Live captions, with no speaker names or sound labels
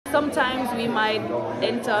Sometimes we might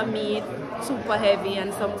enter a meet super heavy,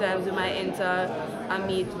 and sometimes we might enter a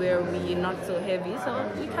meet where we're not so heavy.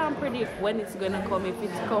 So we can't predict when it's going to come. If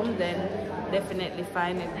it's come, then definitely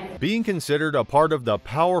find it. Being considered a part of the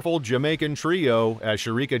powerful Jamaican trio, as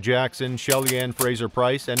Shericka Jackson, Shelly-Ann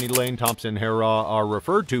Fraser-Pryce, and Elaine Thompson-Herah are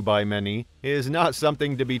referred to by many, is not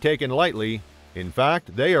something to be taken lightly. In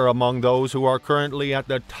fact, they are among those who are currently at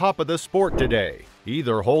the top of the sport today,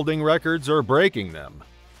 either holding records or breaking them.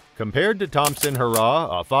 Compared to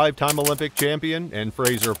Thompson-Herah, a 5-time Olympic champion, and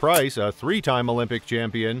Fraser-Pryce, a 3-time Olympic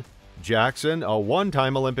champion, Jackson, a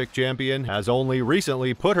 1-time Olympic champion, has only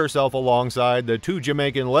recently put herself alongside the two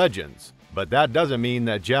Jamaican legends. But that doesn't mean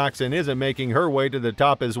that Jackson isn't making her way to the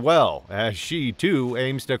top as well, as she too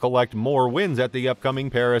aims to collect more wins at the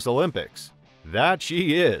upcoming Paris Olympics. That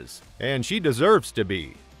she is, and she deserves to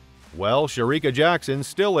be. Well, Shericka Jackson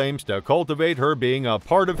still aims to cultivate her being a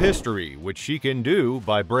part of history, which she can do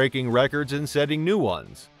by breaking records and setting new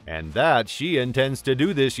ones. And that she intends to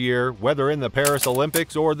do this year, whether in the Paris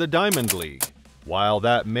Olympics or the Diamond League. While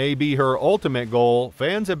that may be her ultimate goal,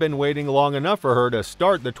 fans have been waiting long enough for her to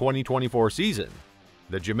start the 2024 season.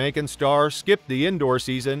 The Jamaican star skipped the indoor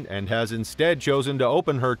season and has instead chosen to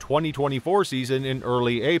open her 2024 season in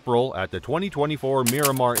early April at the 2024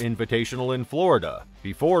 Miramar Invitational in Florida,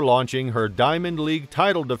 before launching her Diamond League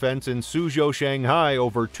title defense in Suzhou, Shanghai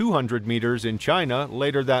over 200 meters in China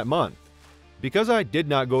later that month. Because I did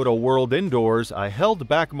not go to World Indoors, I held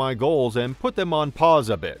back my goals and put them on pause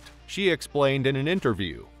a bit, she explained in an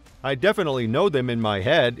interview. I definitely know them in my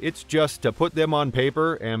head, it's just to put them on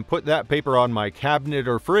paper and put that paper on my cabinet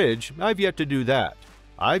or fridge, I've yet to do that.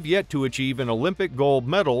 I've yet to achieve an Olympic gold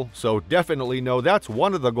medal, so definitely know that's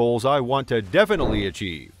one of the goals I want to definitely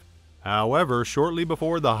achieve. However, shortly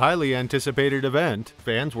before the highly anticipated event,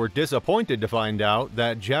 fans were disappointed to find out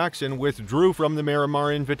that Jackson withdrew from the Miramar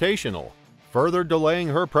Invitational, further delaying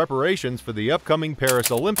her preparations for the upcoming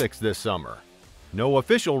Paris Olympics this summer. No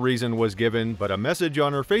official reason was given, but a message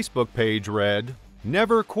on her Facebook page read,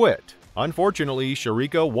 "Never quit. Unfortunately,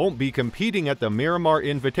 Shericka won't be competing at the Miramar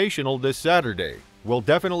Invitational this Saturday. We'll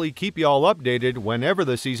definitely keep y'all updated whenever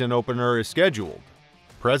the season opener is scheduled."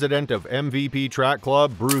 President of MVP Track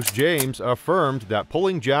Club Bruce James affirmed that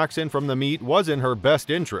pulling Jackson from the meet was in her best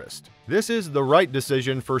interest. "This is the right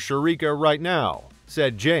decision for Shericka right now,"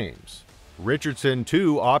 said James. Richardson,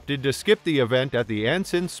 too, opted to skip the event at the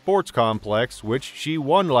Anson Sports Complex, which she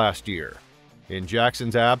won last year. In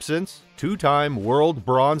Jackson's absence, 2-time world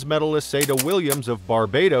bronze medalist Seda Williams of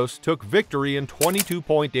Barbados took victory in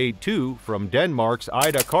 22.82 from Denmark's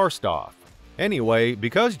Ida Karstoff. Anyway,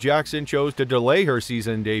 because Jackson chose to delay her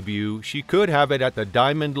season debut, she could have it at the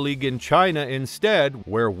Diamond League in China instead,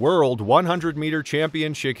 where world 100-meter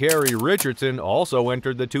champion Sha'Carri Richardson also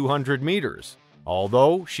entered the 200 meters.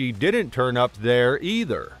 Although she didn't turn up there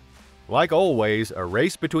either. Like always, a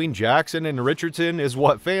race between Jackson and Richardson is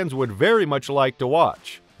what fans would very much like to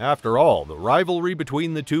watch. After all, the rivalry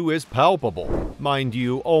between the two is palpable, mind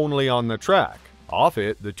you, only on the track. Off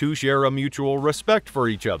it, the two share a mutual respect for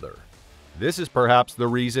each other. This is perhaps the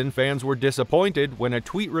reason fans were disappointed when a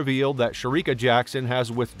tweet revealed that Shericka Jackson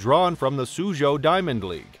has withdrawn from the Suzhou Diamond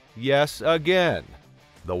League. Yes, again.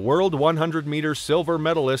 The World 100-meter silver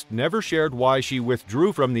medalist never shared why she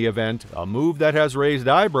withdrew from the event, a move that has raised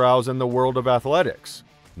eyebrows in the world of athletics.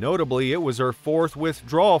 Notably, it was her 4th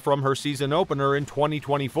withdrawal from her season opener in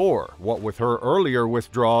 2024, what with her earlier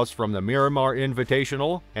withdrawals from the Miramar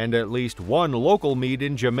Invitational and at least one local meet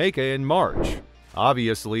in Jamaica in March.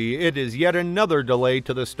 Obviously, it is yet another delay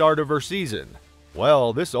to the start of her season.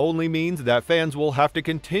 Well, this only means that fans will have to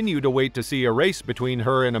continue to wait to see a race between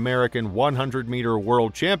her and American 100-meter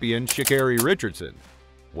world champion Sha'Carri Richardson.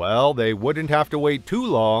 Well, they wouldn't have to wait too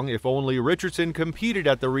long if only Richardson competed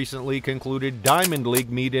at the recently concluded Diamond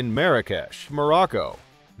League meet in Marrakesh, Morocco.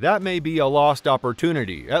 That may be a lost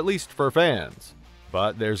opportunity, at least for fans.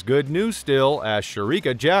 But there's good news still, as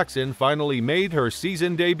Shericka Jackson finally made her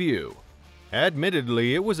season debut.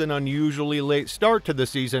 Admittedly, it was an unusually late start to the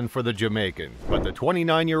season for the Jamaican, but the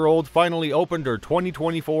 29-year-old finally opened her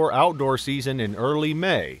 2024 outdoor season in early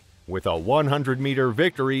May, with a 100-meter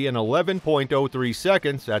victory in 11.03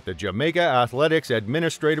 seconds at the Jamaica Athletics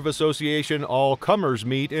Administrative Association All-Comers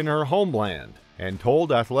meet in her homeland, and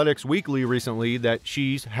told Athletics Weekly recently that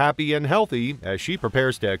she's happy and healthy as she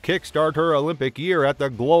prepares to kickstart her Olympic year at the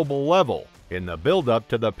global level in the build-up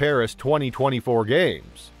to the Paris 2024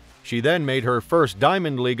 Games. She then made her first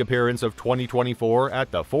Diamond League appearance of 2024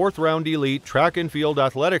 at the 4th-round elite track and field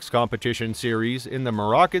athletics competition series in the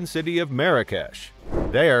Moroccan city of Marrakesh.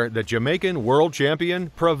 There, the Jamaican world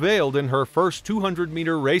champion prevailed in her first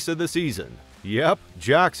 200-meter race of the season, Yep,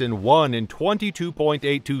 Jackson won in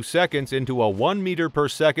 22.82 seconds into a 1 meter per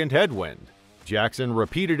second headwind. Jackson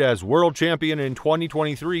repeated as world champion in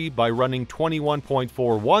 2023 by running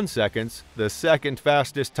 21.41 seconds, the second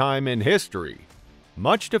fastest time in history.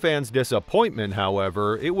 Much to fans' disappointment,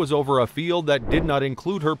 however, it was over a field that did not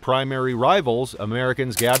include her primary rivals,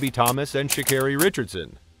 Americans Gabby Thomas and Sha'Carri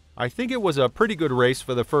Richardson. I think it was a pretty good race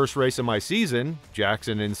for the first race of my season,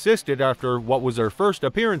 Jackson insisted after what was her first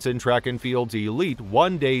appearance in track and field's elite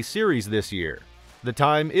one-day series this year. The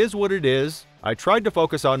time is what it is. I tried to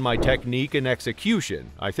focus on my technique and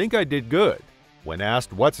execution. I think I did good. When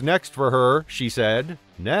asked what's next for her, she said,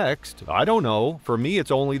 "Next? I don't know. For me,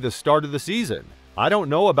 it's only the start of the season. I don't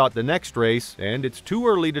know about the next race, and it's too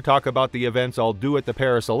early to talk about the events I'll do at the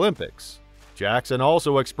Paris Olympics." Jackson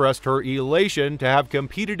also expressed her elation to have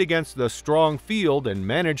competed against the strong field and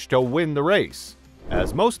managed to win the race.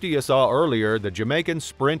 As most of you saw earlier, the Jamaican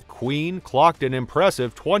sprint queen clocked an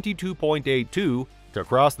impressive 22.82 to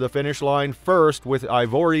cross the finish line first, with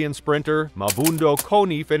Ivorian sprinter Mabundo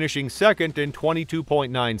Koni finishing second in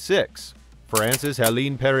 22.96. France's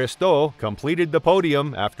Helene Peristo completed the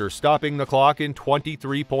podium after stopping the clock in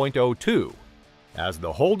 23.02. As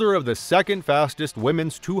the holder of the second fastest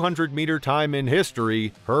women's 200-meter time in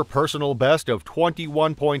history, her personal best of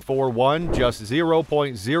 21.41, just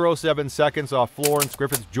 0.07 seconds off Florence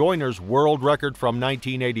Griffith-Joyner's world record from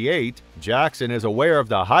 1988, Jackson is aware of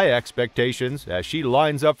the high expectations as she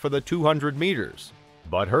lines up for the 200 meters.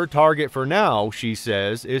 But her target for now, she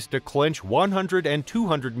says, is to clinch 100 and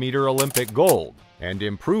 200-meter Olympic gold and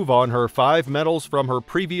improve on her 5 medals from her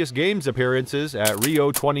previous Games appearances at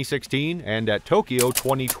Rio 2016 and at Tokyo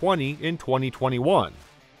 2020 in 2021.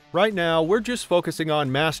 Right now, we're just focusing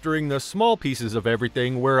on mastering the small pieces of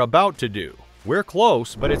everything we're about to do. We're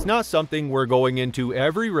close, but it's not something we're going into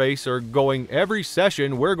every race or going every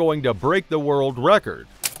session we're going to break the world record,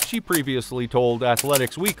 she previously told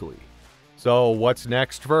Athletics Weekly. So what's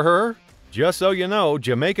next for her? Just so you know,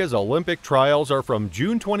 Jamaica's Olympic trials are from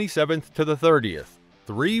June 27th to the 30th.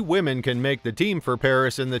 3 women can make the team for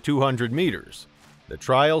Paris in the 200 meters. The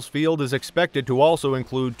trials field is expected to also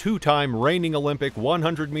include 2-time reigning Olympic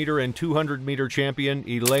 100-meter and 200-meter champion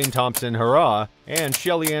Elaine Thompson-Herah and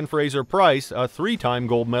Shelly-Ann Fraser-Pryce, a 3-time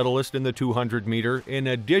gold medalist in the 200-meter, in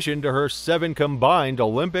addition to her 7 combined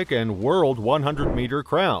Olympic and world 100-meter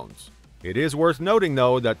crowns. It is worth noting,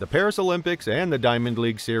 though, that the Paris Olympics and the Diamond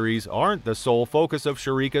League Series aren't the sole focus of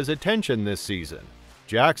Shericka's attention this season.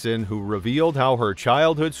 Jackson, who revealed how her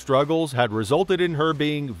childhood struggles had resulted in her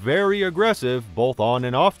being very aggressive both on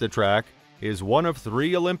and off the track, is one of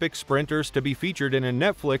 3 Olympic sprinters to be featured in a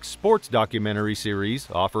Netflix sports documentary series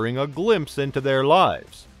offering a glimpse into their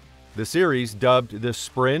lives. The series, dubbed The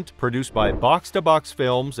Sprint, produced by Box to Box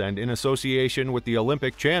Films and in association with the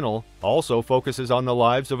Olympic Channel, also focuses on the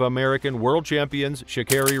lives of American world champions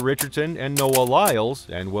Sha'Carri Richardson and Noah Lyles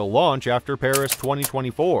and will launch after Paris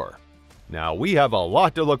 2024. Now, we have a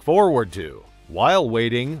lot to look forward to. While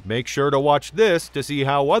waiting, make sure to watch this to see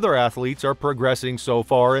how other athletes are progressing so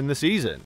far in the season.